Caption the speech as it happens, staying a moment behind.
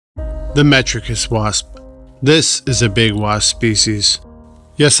The Metricus wasp. This is a big wasp species.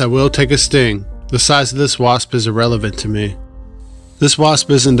 Yes, I will take a sting. The size of this wasp is irrelevant to me. This wasp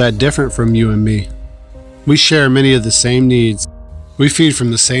isn't that different from you and me. We share many of the same needs. We feed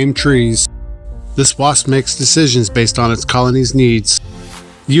from the same trees. This wasp makes decisions based on its colony's needs,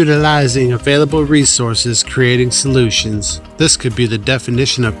 utilizing available resources, creating solutions. This could be the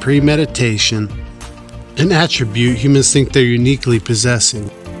definition of premeditation, an attribute humans think they're uniquely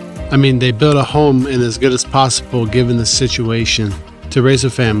possessing. I mean, they build a home in as good as possible given the situation to raise a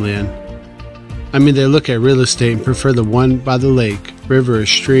family in. I mean, they look at real estate and prefer the one by the lake, river, or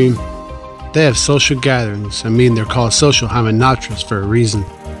stream. They have social gatherings. I mean, they're called social hymenopterous for a reason.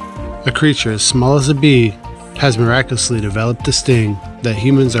 A creature as small as a bee has miraculously developed a sting that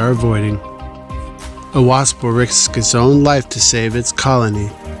humans are avoiding. A wasp will risk its own life to save its colony,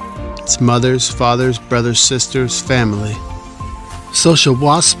 its mothers, fathers, brothers, sisters, family. Social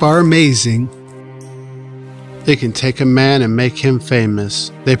wasps are amazing. They can take a man and make him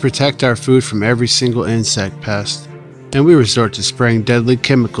famous. They protect our food from every single insect pest, and we resort to spraying deadly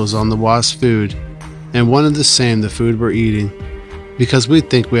chemicals on the wasp food, and one and the same the food we're eating, because we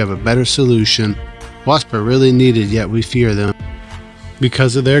think we have a better solution. Wasps are really needed, yet we fear them.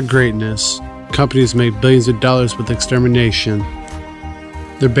 Because of their greatness, companies make billions of dollars with extermination.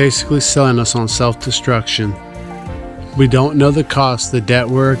 They're basically selling us on self-destruction. We don't know the cost, the debt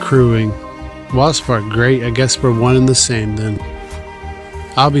we're accruing. Wasps are great, I guess we're one and the same then.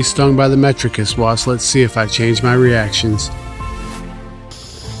 I'll be stung by the Metricus wasp. Let's see if I change my reactions.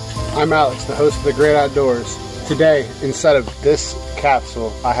 I'm Alex, the host of The Great Outdoors. Today, inside of this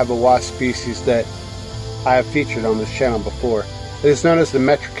capsule, I have a wasp species that I have featured on this channel before. It is known as the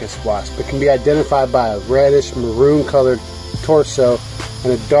Metricus wasp. It can be identified by a reddish maroon colored torso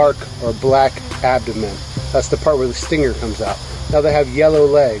and a dark or black abdomen. That's the part where the stinger comes out. Now they have yellow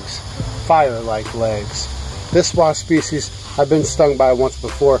legs, fire-like legs. This wasp species I've been stung by once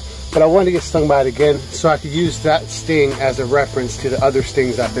before, but I wanted to get stung by it again so I could use that sting as a reference to the other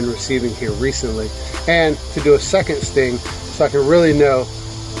stings I've been receiving here recently, and to do a second sting so I can really know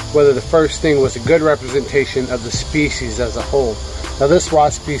whether the first sting was a good representation of the species as a whole. Now this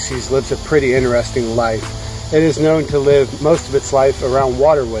wasp species lives a pretty interesting life. It is known to live most of its life around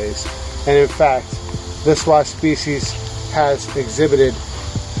waterways, and in fact this wasp species has exhibited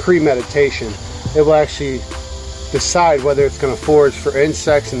premeditation. It will actually decide whether it's going to forage for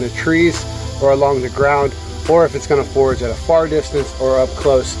insects in the trees or along the ground, or if it's going to forage at a far distance or up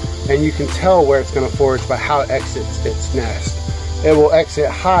close, and you can tell where it's going to forage by how it exits its nest. It will exit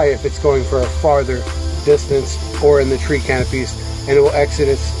high if it's going for a farther distance or in the tree canopies, and it will exit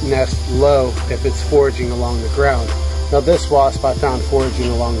its nest low if it's foraging along the ground. Now this wasp I found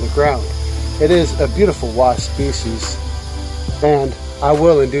foraging along the ground. It is a beautiful wasp species, and I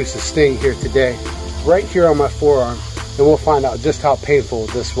will induce a sting here today, right here on my forearm, and we'll find out just how painful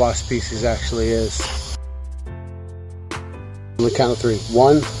this wasp species actually is. On the count of three.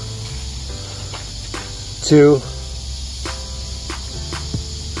 1, 2,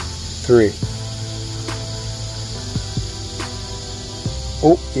 3.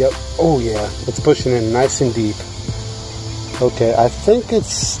 Oh, yep. Oh, yeah. It's pushing in nice and deep. Okay, I think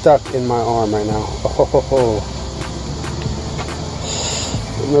it's stuck in my arm right now. Oh.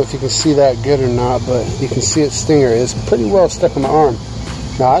 I don't know if you can see that good or not, but you can see its stinger is pretty well stuck in my arm.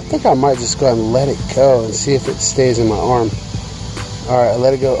 Now, I think I might just go ahead and let it go and see if it stays in my arm. Alright, I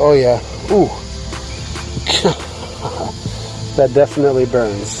let it go. Oh, yeah. Ooh. That definitely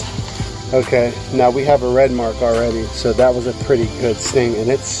burns. Okay, now we have a red mark already, so that was a pretty good sting, and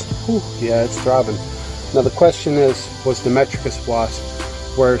it's throbbing. Now the question is, was the Metricus wasp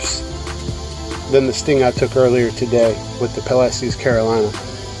worse than the sting I took earlier today with the Polistes Carolina?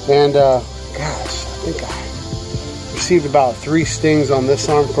 And gosh, I think I received about 3 stings on this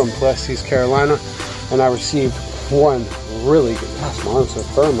arm from Polistes Carolina, and I received one really good. Gosh, my arm's so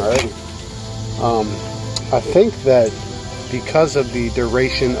firm already. I think that because of the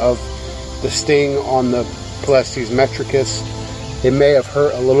duration of the sting on the Polistes Metricus, it may have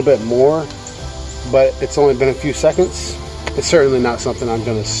hurt a little bit more, but it's only been a few seconds. It's certainly not something I'm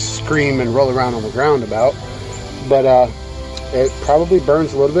going to scream and roll around on the ground about, but it probably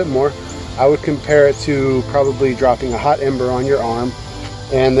burns a little bit more. I would compare it to probably dropping a hot ember on your arm,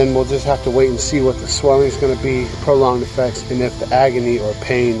 and then we'll just have to wait and see what the swelling is going to be, prolonged effects, and if the agony or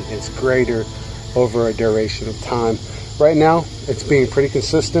pain is greater over a duration of time. Right now, it's being pretty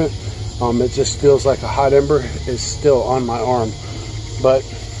consistent. It just feels like a hot ember is still on my arm, but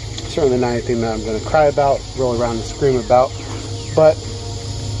certainly not anything that I'm going to cry about, roll around and scream about. But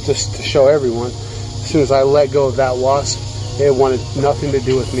just to show everyone, as soon as I let go of that wasp, it wanted nothing to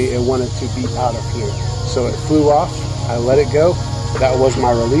do with me. It wanted to be out of here. So it flew off. I let it go. That was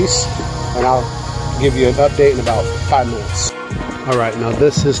my release. And I'll give you an update in about 5 minutes. All right, now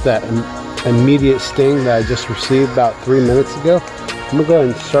this is that immediate sting that I just received about 3 minutes ago. I'm gonna go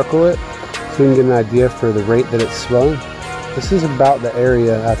ahead and circle it so we can get an idea for the rate that it's swelling. This is about the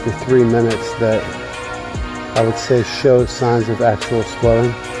area after 3 minutes that I would say shows signs of actual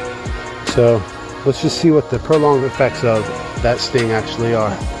swelling. So let's just see what the prolonged effects of that sting actually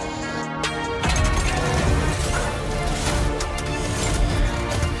are.